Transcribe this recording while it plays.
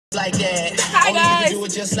Like that. Hi guys. Do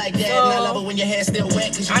it just like that. So, and I love it when your hair's still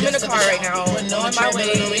wet, I'm in the car right now on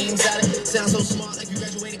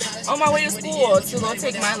my way to school to go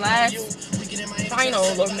take my last final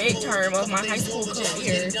or midterm of my high school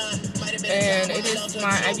career, and it is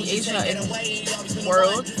my IB Asia and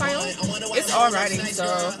World final. It's all writing,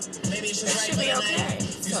 so it should be okay.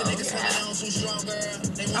 So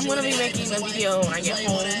yeah, I'm gonna be making a video when I get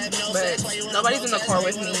home, but nobody's in the car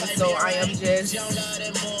with me, so I am just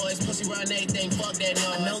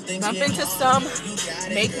jumping to some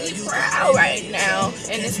Make Me Proud right now,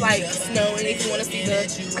 and it's like snowing. If you want to see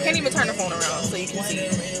I can't even turn the phone around so you can see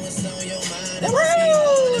the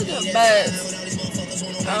road, but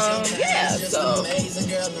yeah, so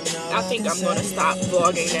I think I'm gonna stop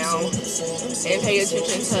vlogging now and pay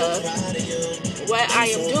attention to what I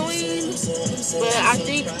am doing. But I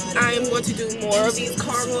think I am going to do more of these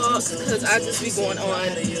car vlogs because I just be going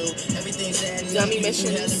on dummy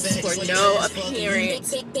missions for no apparent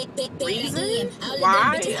reason.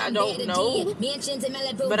 Why? I don't know,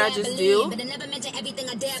 but I just do.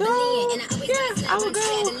 So yeah, I will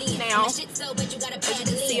go now. As you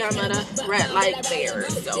can see, I'm at a red light there,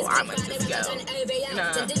 so I'm gonna just go.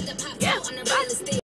 Yeah, bye.